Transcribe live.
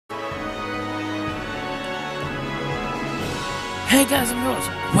Hey guys and girls,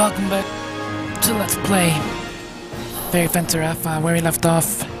 welcome back to Let's Play Fairy Fencer F, where we left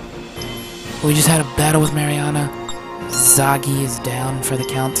off. We just had a battle with Mariana. Zagi is down for the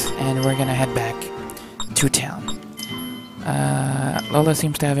count, and we're gonna head back to town. Lola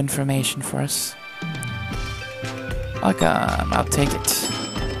seems to have information for us. Welcome, I'll take it. So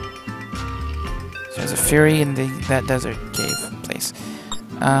there's a Fury in that desert cave place.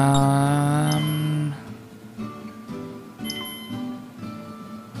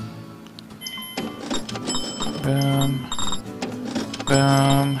 Boom.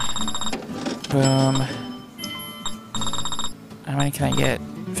 Boom. Boom. How many can I get?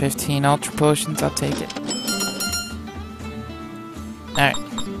 15 ultra potions? I'll take it. Alright.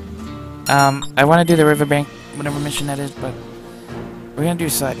 I want to do the riverbank, whatever mission that is, but we're gonna do a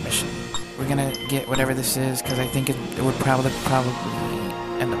side mission. We're gonna get whatever this is, because I think it would probably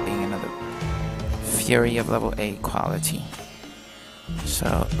end up being another Fury of level A quality.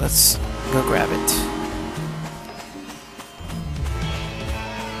 So, let's go grab it.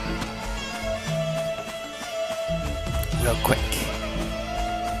 Real quick.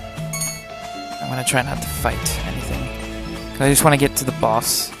 I'm gonna try not to fight anything, cause I just want to get to the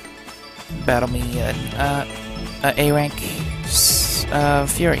boss. Battle me an A rank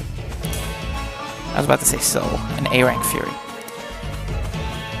Fury. I was about to say Soul, an A rank Fury.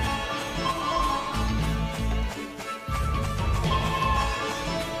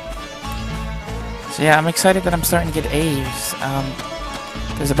 So yeah, I'm excited that I'm starting to get A's.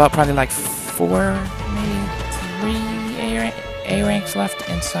 There's about probably like 4, maybe 3 A ranks left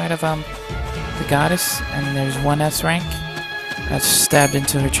inside of the goddess, and there's one S rank that's stabbed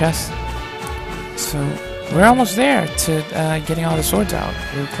into her chest. So we're almost there to getting all the swords out.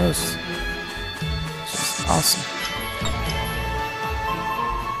 We're close. It's just awesome.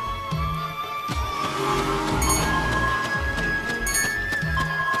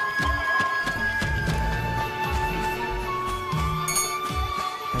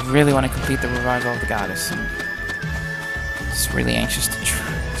 I really want to complete the revival of the goddess. I'm just really anxious to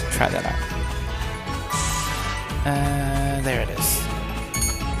try that out. There it is.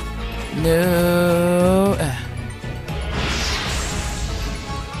 No.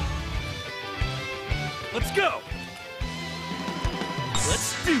 Let's go.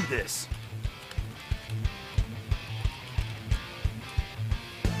 Let's do this.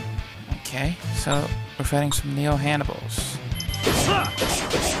 Okay, so we're fighting some Neo Hannibals.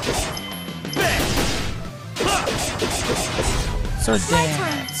 Sword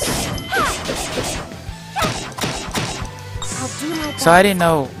dance. So I didn't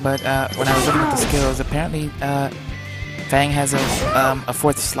know, but when I was looking at the skills, apparently Fang has a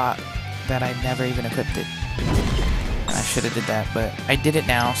 4th slot that I never even equipped it. And I should have did that, but I did it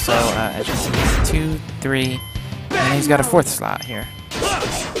now. So as you can see, 2, 3, and he's got a 4th slot here.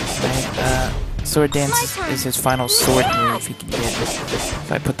 Right, sword dance is his final sword move he can get.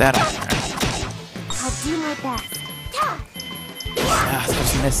 So I put that on there. I'll do my best. Ah,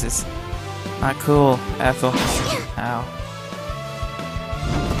 those misses. Not cool, Ethel. Ow.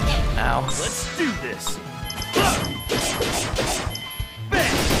 Ow. Let's do this.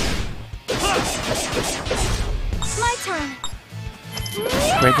 My turn.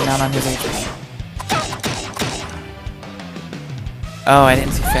 Breaking down on his HP. Oh, I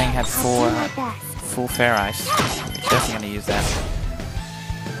didn't see Fang had full Fair Ice. Definitely gonna use that.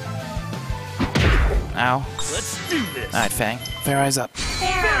 Ow. Let's do this. Alright, Fang. Fair Eyes up.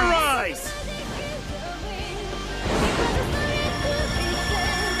 Fair Eyes.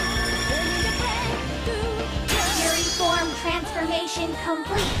 Fury form transformation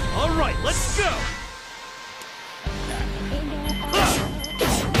complete. All right, let's go.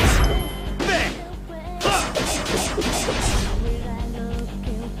 Bang.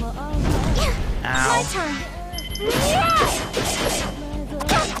 My Ow. turn.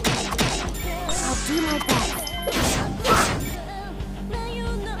 I'll do my best.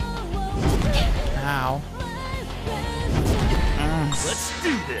 Ow. Let's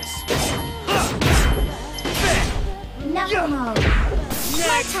do this. Knuckle mode.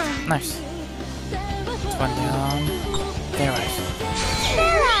 My turn. Nice. One down. Fair Eyes.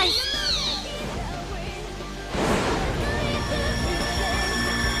 Fair Eyes.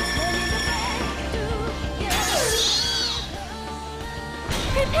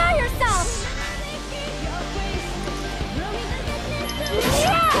 Prepare yourself.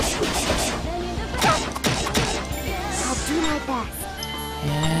 I'll do my best.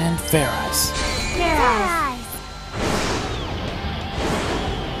 And Fair Eyes. Fair Eyes.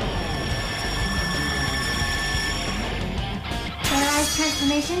 Fair Eyes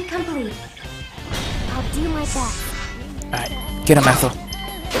transformation complete. I'll do my best. Alright, get him, Ethel.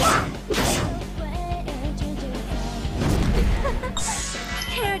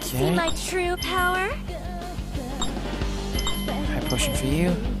 Care to see Okay. my true power? High potion for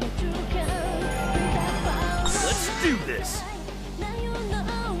you. Let's do this.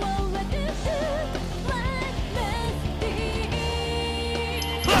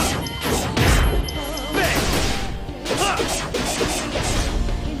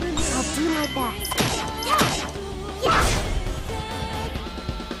 I'll do my best.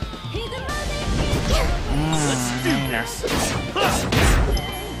 Let's do this.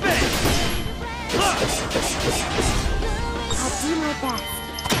 I'll do my best.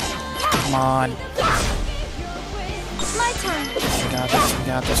 Come on. My turn. We got this, we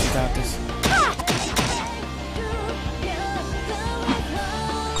got this, we got this.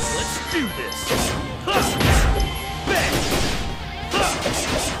 Let's do this.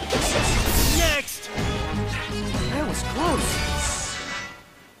 Next. That was close.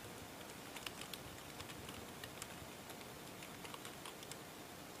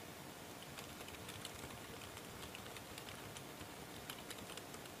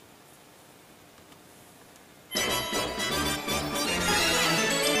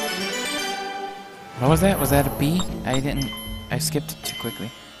 What was that? Was that a B? I skipped it too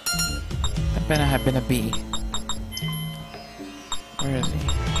quickly. That better have been a B. Where is he?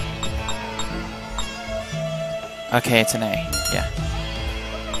 Okay, it's an A. Yeah.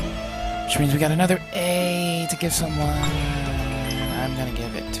 Which means we got another A to give someone. I'm gonna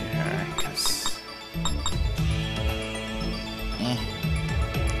give it to her, because...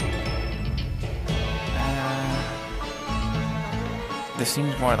 this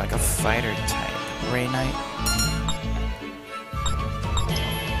seems more like a fighter type. Ray Knight.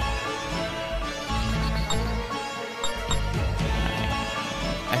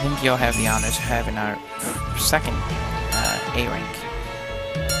 I think you'll have the honors of having our second A rank.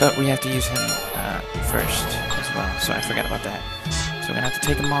 But we have to use him first as well, so I forgot about that. So we're gonna have to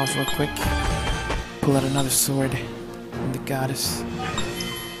take him off real quick. Pull out another sword from the goddess.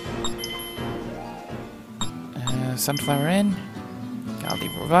 Sunflower in. Godly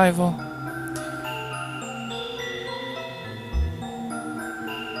Revival.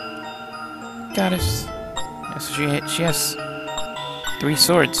 Goddess. Yeah, so she has 3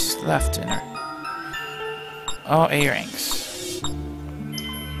 swords left in her. All A ranks.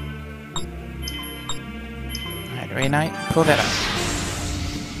 Alright, Ray Knight, pull that out.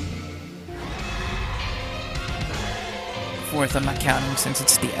 4th, I'm not counting since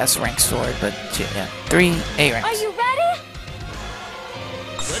it's the S rank sword, but yeah, 3 A ranks. Are you ready?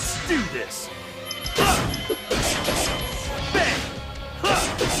 Let's do this.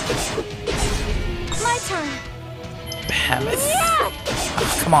 My turn. Behemoth. Yeah!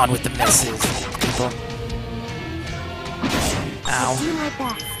 Oh, come on with the misses, people. I'll Ow. do my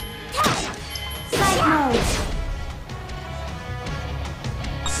best. Fight mode.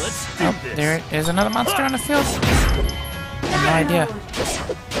 Let's do Oh, this. there is another monster on the field. I have no idea.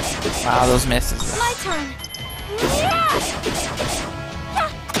 Wow, those misses. My turn. Yeah!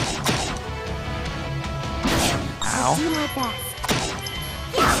 Ow. Do my best.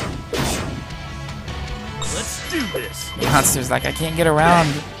 Let's do this. Monster's like, I can't get around.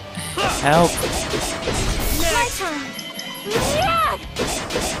 Help. My turn. Yeah!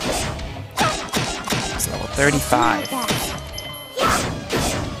 It's level Do my 35. best.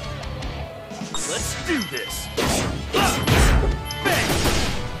 Let's do this.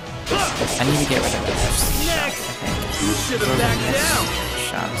 I need to get rid of the FC Next. shots, I think. You should Those have are backed miss down.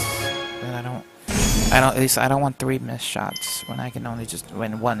 shots. But at least I don't want 3 missed shots when I can only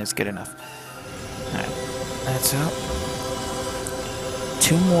when 1 is good enough. Alright, that's out.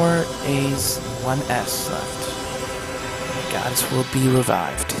 2 more A's, 1 S left. The goddess will be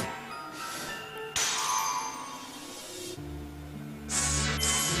revived.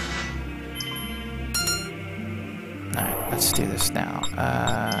 Alright, let's do this now.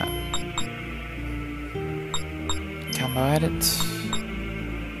 Combo edit.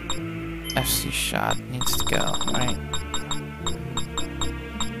 FC shot needs to go, right?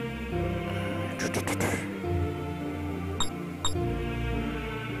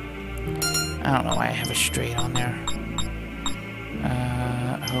 I don't know why I have a straight on there.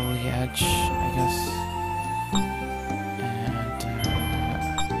 Holy Edge, I guess.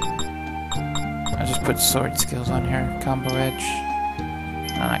 And I'll just put sword skills on here. Combo Edge.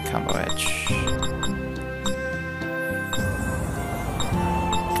 No, not Combo Edge.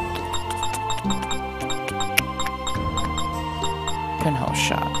 Pinhole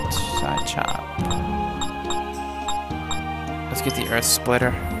shot. Side chop. Let's get the Earth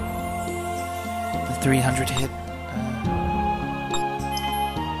Splitter. The 300 hit.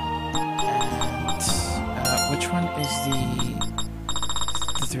 which one is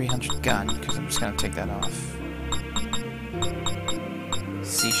the 300 gun? Because I'm just gonna take that off.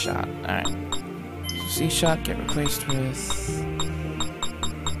 C-shot. Alright. So C-shot get replaced with...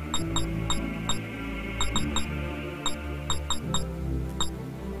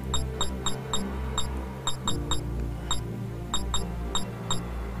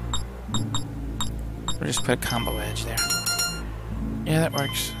 Or just put a combo edge there. Yeah, that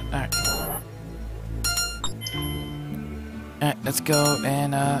works. Alright. Alright, let's go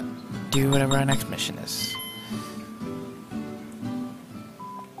and do whatever our next mission is.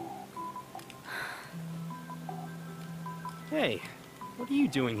 Hey, what are you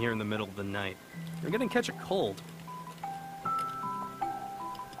doing here in the middle of the night? You're gonna catch a cold.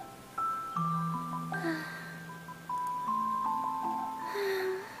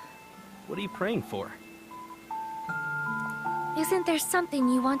 What are you praying for? Isn't there something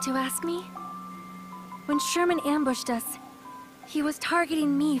you want to ask me? When Sherman ambushed us, he was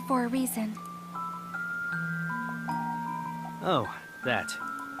targeting me for a reason. Oh, that.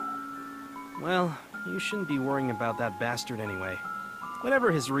 Well, you shouldn't be worrying about that bastard anyway.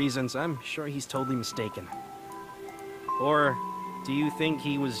 Whatever his reasons, I'm sure he's totally mistaken. Or, do you think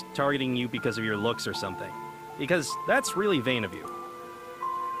he was targeting you because of your looks or something? Because that's really vain of you.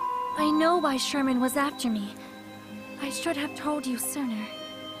 I know why Sherman was after me. I should have told you sooner.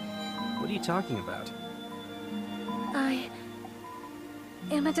 What are you talking about? I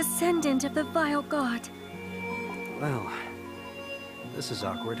am a descendant of the vile god. Well, this is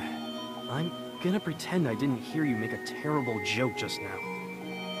awkward. I'm gonna pretend I didn't hear you make a terrible joke just now.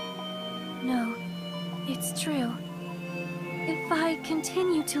 No, it's true. If I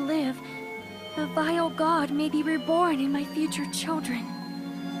continue to live, the vile god may be reborn in my future children.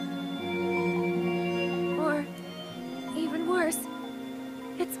 Or, even worse,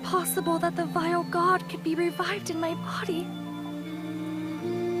 it's possible that the vile god could be revived in my body.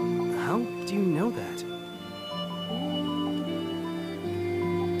 How do you know that?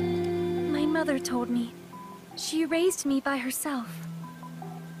 My mother told me. She raised me by herself.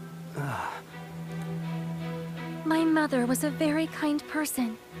 My mother was a very kind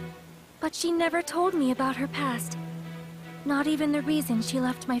person, but she never told me about her past. Not even the reason she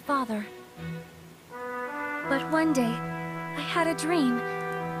left my father. But one day, I had a dream.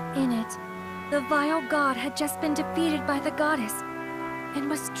 In it, the vile god had just been defeated by the goddess and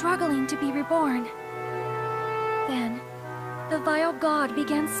was struggling to be reborn. Then, the vile god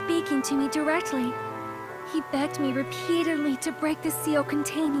began speaking to me directly. He begged me repeatedly to break the seal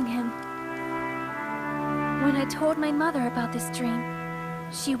containing him. When I told my mother about this dream,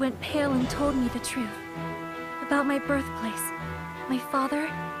 she went pale and told me the truth. About my birthplace, my father,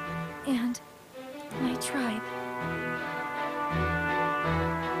 and my tribe.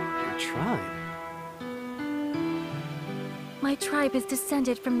 Your tribe? My tribe is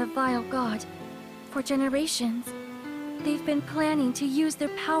descended from the vile god. For generations, they've been planning to use their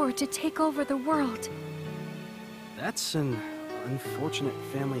power to take over the world. That's an unfortunate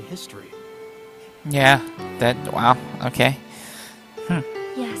family history. Yeah, wow, okay.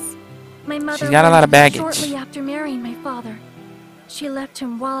 Yes, my mother She's got a lot of left baggage. shortly after marrying my father. She left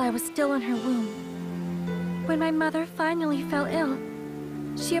him while I was still in her womb. When my mother finally fell ill,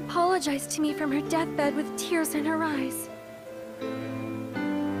 she apologized to me from her deathbed with tears in her eyes.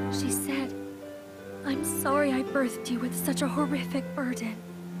 She said, "I'm sorry I birthed you with such a horrific burden."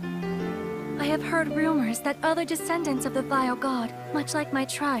 I have heard rumors that other descendants of the vile god, much like my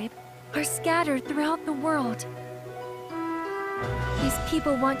tribe, are scattered throughout the world. These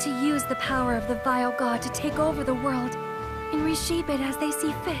people want to use the power of the vile god to take over the world and reshape it as they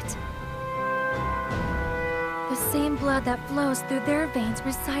see fit. The same blood that flows through their veins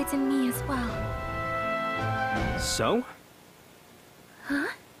resides in me as well. So? Huh?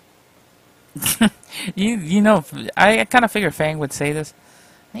 You know, I kind of figured Fang would say this.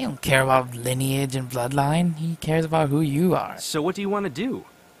 He don't care about lineage and bloodline. He cares about who you are. So what do you want to do?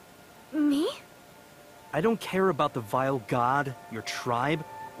 Me? I don't care about the vile god, your tribe,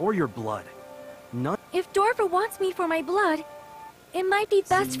 or your blood. None. If Dorva wants me for my blood, it might be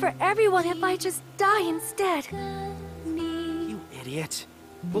best for everyone if I just die instead. You idiot.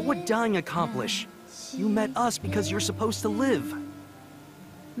 What would dying accomplish? You met us because you're supposed to live.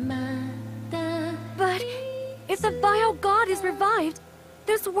 But if the vile god is revived,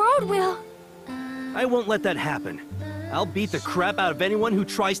 this world will... I won't let that happen. I'll beat the crap out of anyone who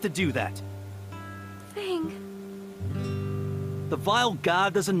tries to do that. Thing. The vile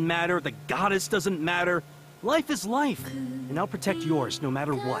god doesn't matter, the goddess doesn't matter. Life is life, and I'll protect yours no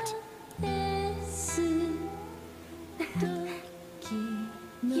matter what.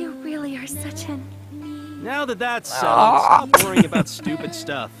 You really are such an Now that that's settled, stop worrying about stupid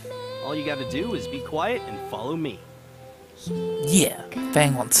stuff. All you gotta do is be quiet and follow me. Yeah,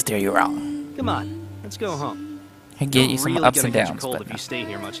 Fang won't steer you wrong. Come on, let's go home. He'll get You're you some really ups gonna and catch a downs, cold but if you stay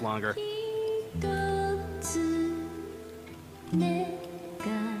here much longer.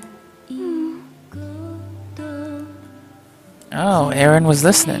 oh, Aaron was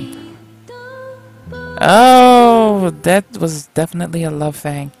listening. Oh, that was definitely a love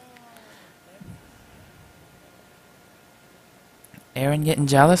Fang. Aaron getting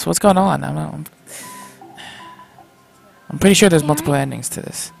jealous? What's going on? I'm pretty sure there's multiple endings to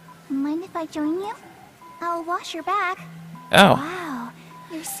this. Mind if I join you? I'll wash your back. Oh, Wow,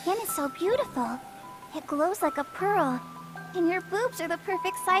 your skin is so beautiful. It glows like a pearl. And your boobs are the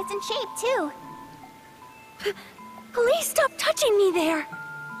perfect size and shape, too. Please stop touching me there!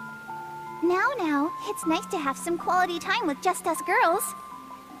 Now, it's nice to have some quality time with just us girls.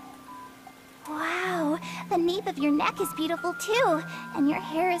 Wow, the nape of your neck is beautiful, too. And your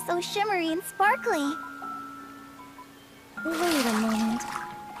hair is so shimmery and sparkly. Wait a moment.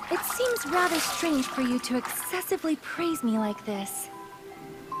 It seems rather strange for you to excessively praise me like this.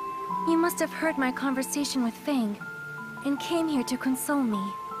 You must have heard my conversation with Fang, and came here to console me.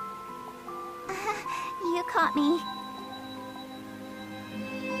 You caught me.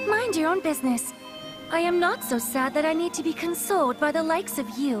 Mind your own business. I am not so sad that I need to be consoled by the likes of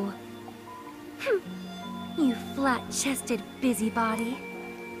you. You flat-chested busybody.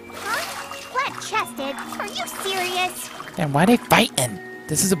 Huh? Flat-chested? Are you serious? damn, why are they fighting?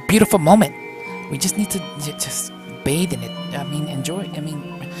 This is a beautiful moment. We just need to just bathe in it. I mean, enjoy it. I mean,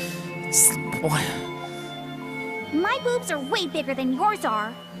 what? My boobs are way bigger than yours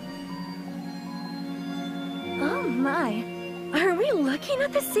are. Oh my. Are we looking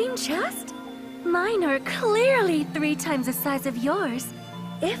at the same chest? Mine are clearly 3 times the size of yours,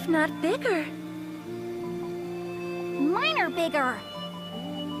 if not bigger. Mine are bigger.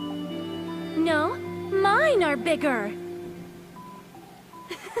 No, mine are bigger.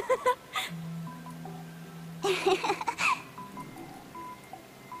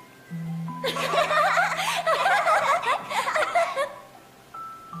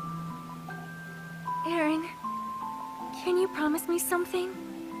 Aaron, can you promise me something?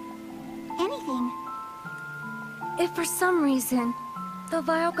 Anything. If for some reason, the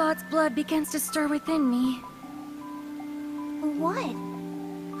Vile God's blood begins to stir within me, What?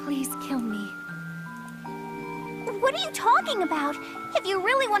 please kill me. What are you talking about? If you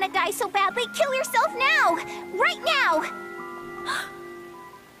really want to die so badly, kill yourself now! Right now!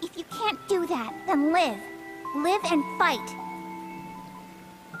 If you can't do that, then live. Live and fight.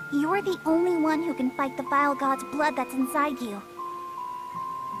 You're the only one who can fight the Vile God's blood that's inside you.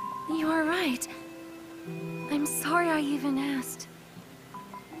 You are right. I'm sorry I even asked.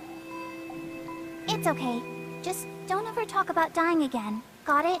 It's okay. Just don't ever talk about dying again.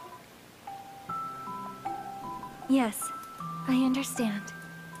 Got it? Yes, I understand.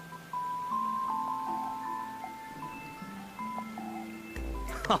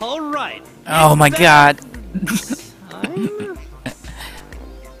 All right. Oh my god. I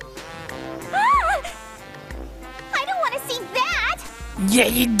don't want to see that! Yeah,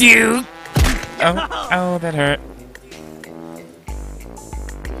 you do. Oh, oh, that hurt.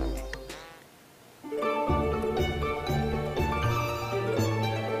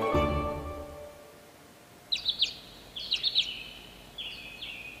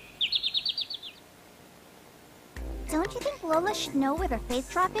 Don't you think Lola should know where the faith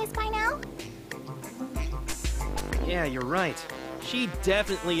drop is by now? Yeah, you're right. She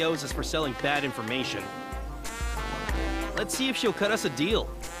definitely owes us for selling bad information. Let's see if she'll cut us a deal.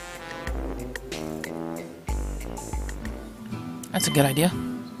 That's a good idea.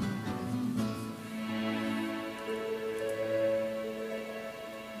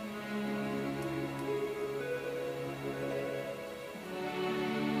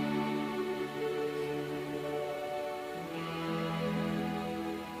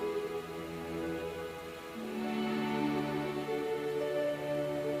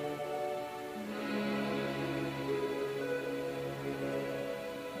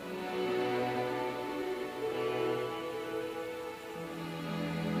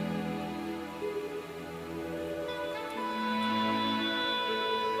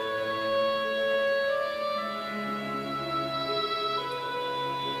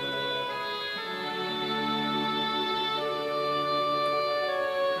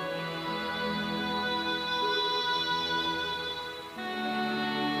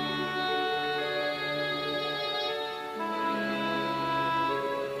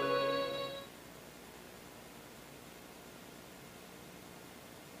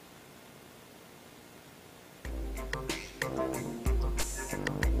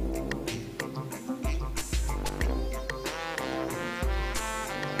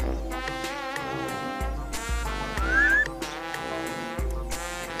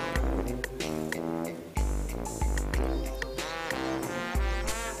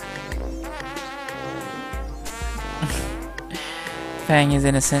 Fang is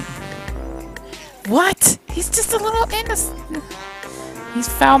innocent. What? He's just a little innocent. He's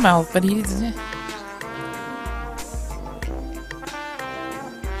foul-mouthed, but he's...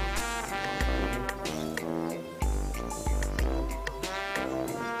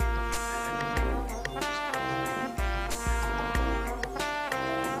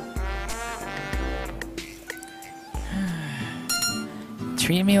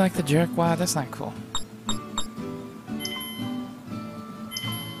 Treat me like the jerk? Wow, that's not cool.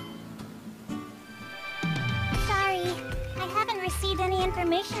 Sorry, I haven't received any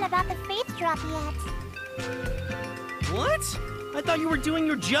information about the Faith Drop yet. What? I thought you were doing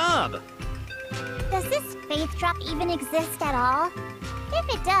your job. Does this Faith Drop even exist at all? If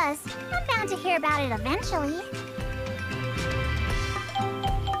it does, I'm bound to hear about it eventually.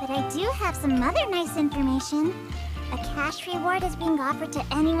 But I do have some other nice information. A cash reward is being offered to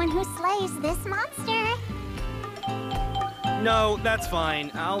anyone who slays this monster. No, that's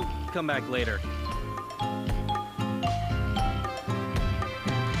fine. I'll come back later.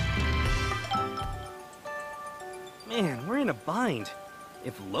 Man, we're in a bind.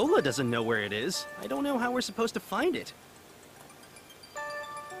 If Lola doesn't know where it is, I don't know how we're supposed to find it.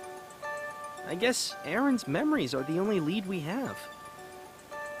 I guess Aaron's memories are the only lead we have.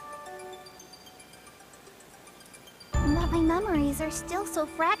 But my memories are still so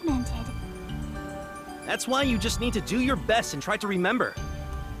fragmented. That's why you just need to do your best and try to remember.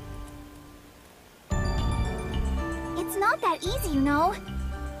 It's not that easy, you know.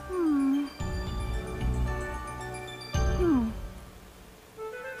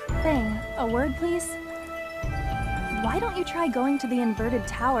 Fang, a word please? Why don't you try going to the inverted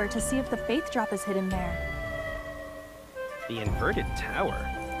tower to see if the Faith Drop is hidden there? The inverted tower?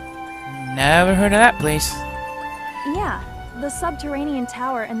 Never heard of that place. Yeah, the subterranean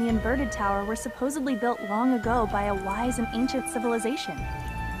tower and the inverted tower were supposedly built long ago by a wise and ancient civilization.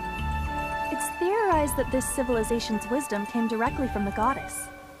 It's theorized that this civilization's wisdom came directly from the goddess.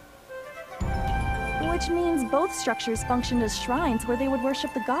 Which means both structures functioned as shrines where they would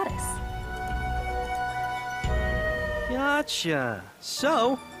worship the goddess. Gotcha.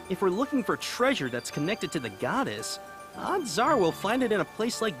 So, if we're looking for treasure that's connected to the goddess, odds are we'll find it in a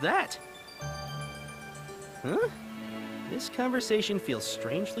place like that. Huh? This conversation feels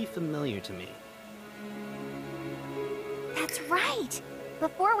strangely familiar to me. That's right!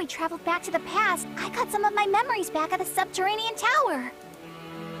 Before we traveled back to the past, I got some of my memories back at the subterranean tower.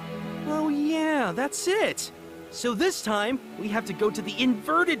 Oh yeah, that's it! So this time, we have to go to the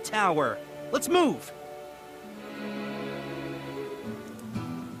inverted tower! Let's move!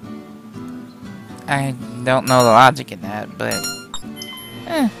 I don't know the logic in that, but...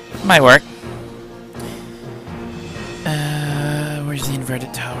 might work. Where's the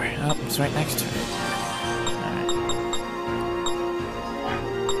inverted tower? Oh, it's right next to it.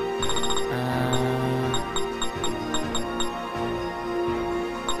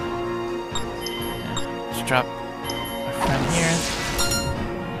 Let's drop our friend here.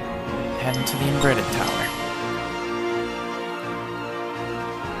 Head into the inverted tower.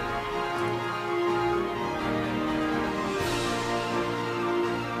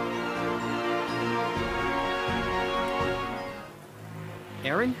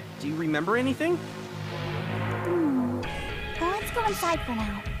 Aaron, do you remember anything? Well, let's go inside for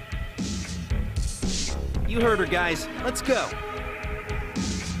now. You heard her, guys. Let's go.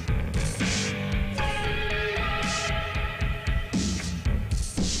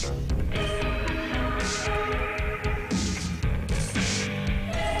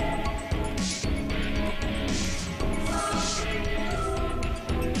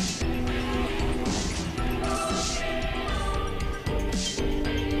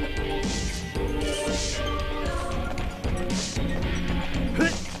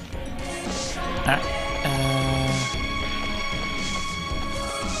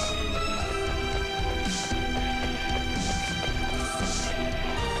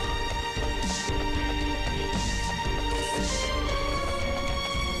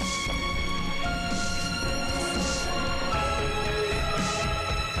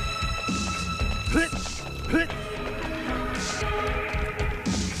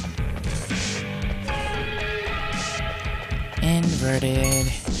 Inverted.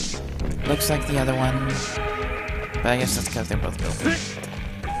 Looks like the other one. But I guess that's because they're both built to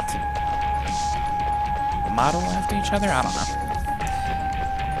model after each other? I don't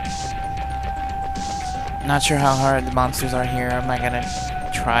know. Not sure how hard the monsters are here. I'm not gonna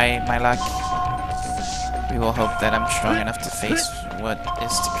try my luck. We will hope that I'm strong enough to face what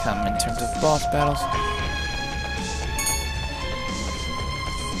is to come in terms of boss battles.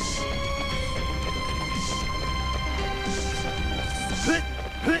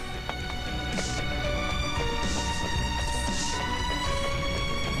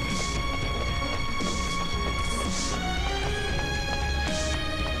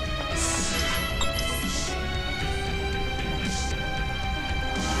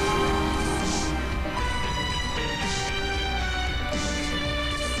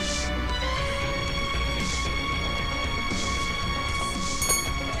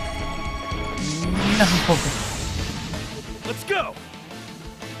 No. Let's go.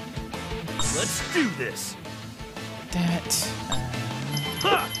 Let's do this. Damn it.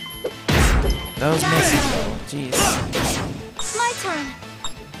 Ha! Those misses. Jeez. My turn.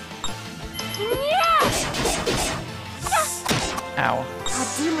 Yeah! Ow. I'll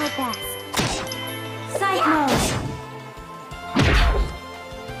do my best. Sight mode.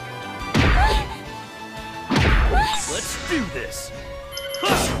 Let's do this.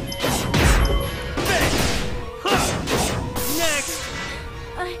 Ha! Bang! Ha! Next.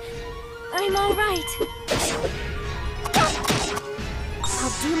 I'm all right.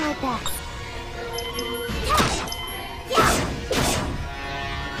 I'll do my best.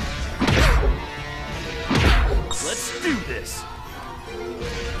 Let's do this.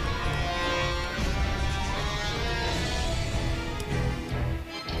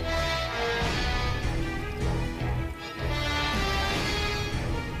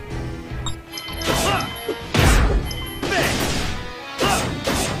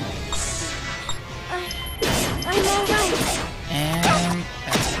 I'm all right. And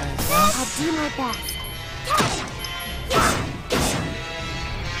that's what I'll do my best.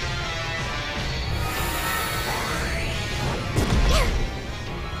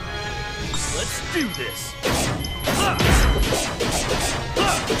 Let's do this. Ha! Ha!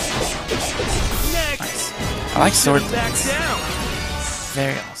 Next. nice. I like sword Back blades. down.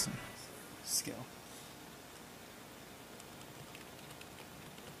 Very awesome. Skill.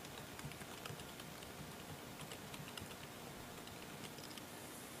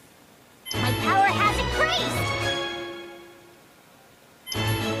 My power has increased!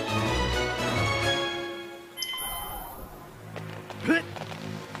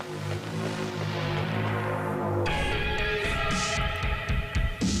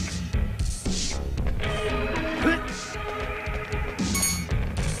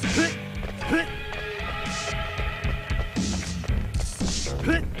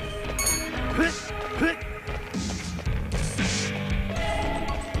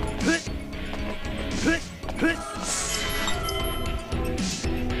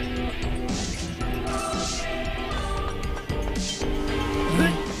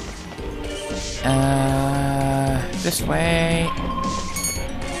 This way.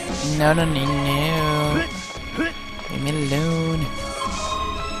 No, no, no, no. Leave me alone.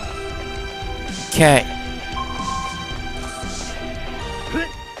 Okay.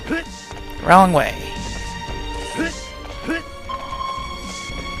 Wrong way.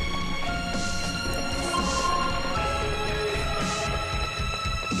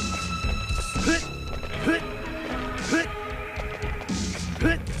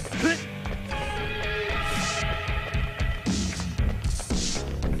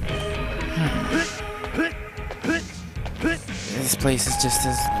 This place is just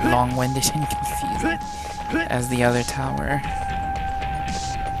as long-winded and confusing as the other tower.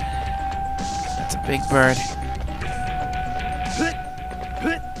 That's a big bird.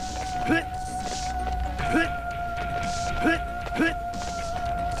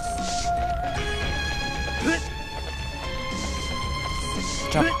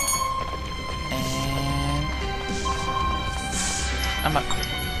 Jump. And I'm up.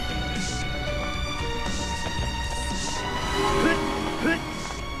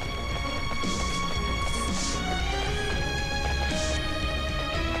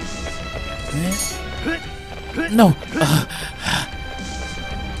 No. Okay.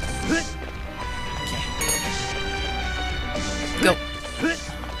 Go.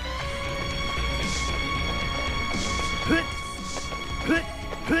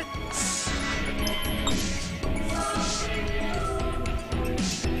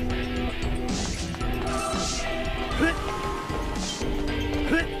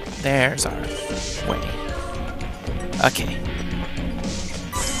 There's our way. Okay.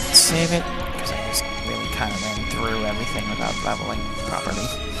 Save it, because I just really kind of ran through everything without leveling properly.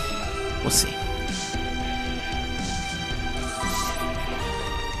 We'll see.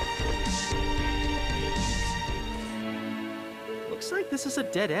 Looks like this is a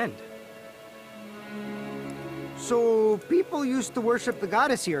dead end. So, people used to worship the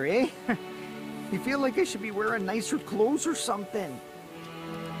goddess here, eh? You feel like I should be wearing nicer clothes or something.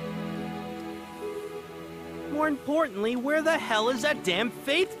 More importantly, where the hell is that damn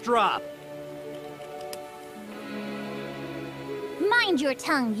faith drop? Mind your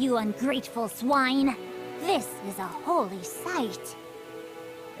tongue, you ungrateful swine. This is a holy site.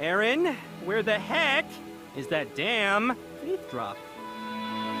 Aaron, where the heck is that damn faith drop?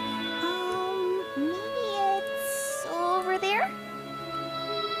 Maybe it's over there?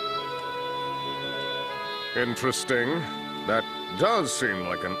 Interesting. That does seem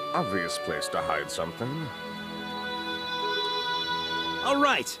like an obvious place to hide something. All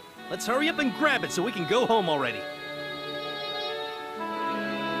right, let's hurry up and grab it so we can go home already.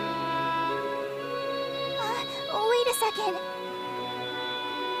 Wait a second.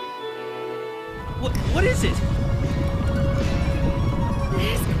 What is it?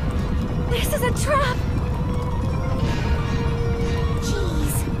 This is a trap!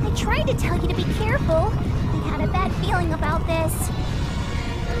 Jeez, I tried to tell you to be careful. I had a bad feeling about this.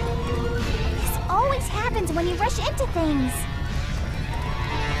 This always happens when you rush into things.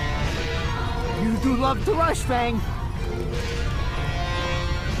 You do love to rush, Fang.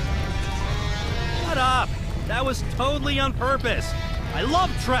 Shut up! That was totally on purpose. I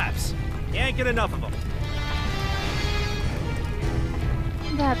love traps. Can't get enough of them.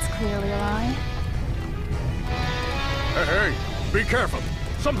 That's clearly a lie. Hey, be careful.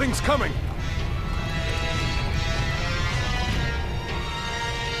 Something's coming.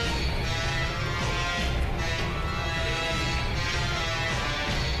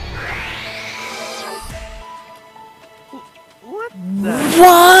 What the?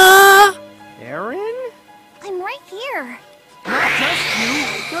 What? Aaron? I'm right here. Not just you.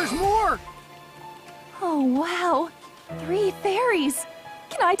 There's more. Oh, wow. 3 fairies.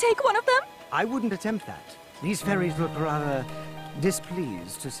 Can I take one of them? I wouldn't attempt that. These fairies look rather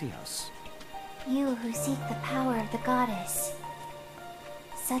displeased to see us. You who seek the power of the goddess.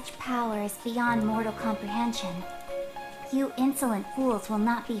 Such power is beyond mortal comprehension. You insolent fools will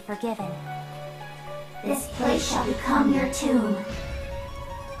not be forgiven. This place shall become your tomb.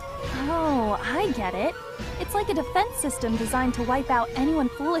 Oh, I get it. It's like a defense system designed to wipe out anyone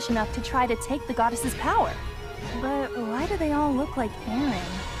foolish enough to try to take the goddess's power. But why do they all look like Aaron?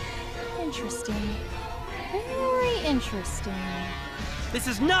 Interesting. Very interesting. This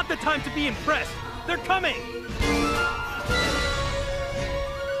is not the time to be impressed. They're coming!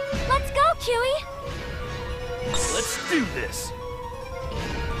 Let's go, Kiwi! Let's do this.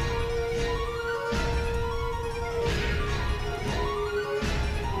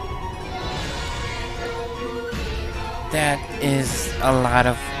 That is a lot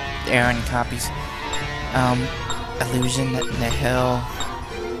of Aaron copies. Illusion, Nihil,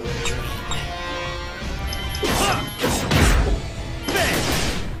 Dream.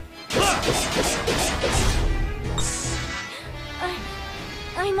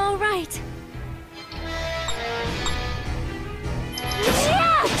 I'm all right.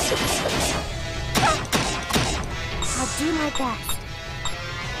 I'll do my best.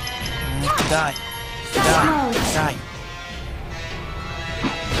 Die. Die. Die.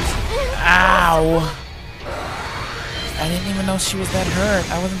 Ow! I didn't even know she was that hurt.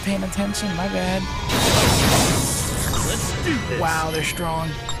 I wasn't paying attention. My bad. Let's do this. Wow, they're strong.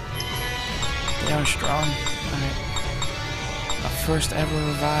 They are strong. Alright. A first ever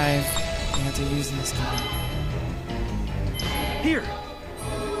revive. We have to use in this time. Here!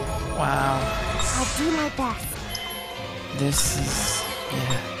 Wow. I'll do my best. This is...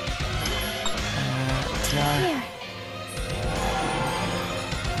 yeah. Tiara. Here.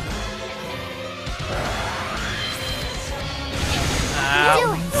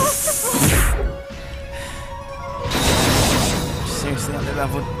 Do it. Seriously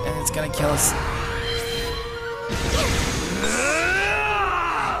underleveled, and it's gonna kill us.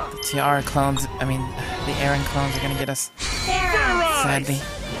 The Tiara clones, the Aaron clones are gonna get us. Sadly.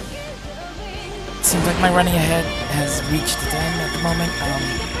 Seems like my running ahead has reached its end at the moment.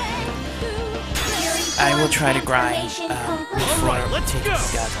 I will try to grind before Alright, let's taking go.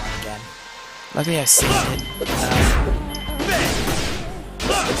 these guys on again. Luckily I saved it. Before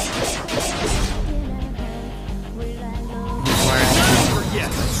I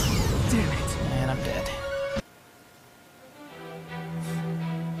Yes. damn it. And I'm dead.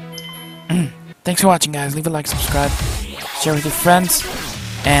 Thanks for watching, guys. Leave a like, subscribe, share with your friends,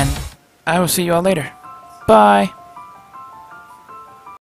 and I will see you all later. Bye.